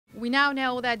we now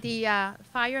know that the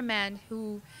fireman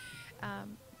who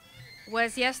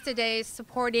was yesterday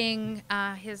supporting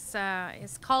his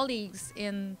colleagues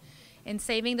in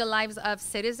saving the lives of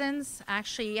citizens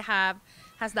actually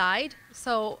has died.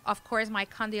 So of course my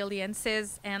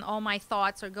condolences and all my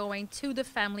thoughts are going to the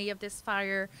family of this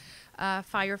firefighter,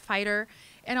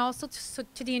 and also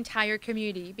to the entire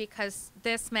community, because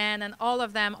this man and all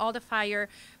of them, all the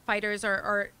firefighters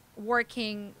are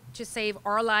working to save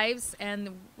our lives,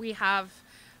 and we have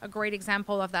a great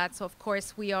example of that. So of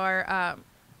course we are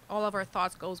all of our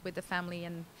thoughts goes with the family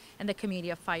and the community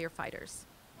of firefighters.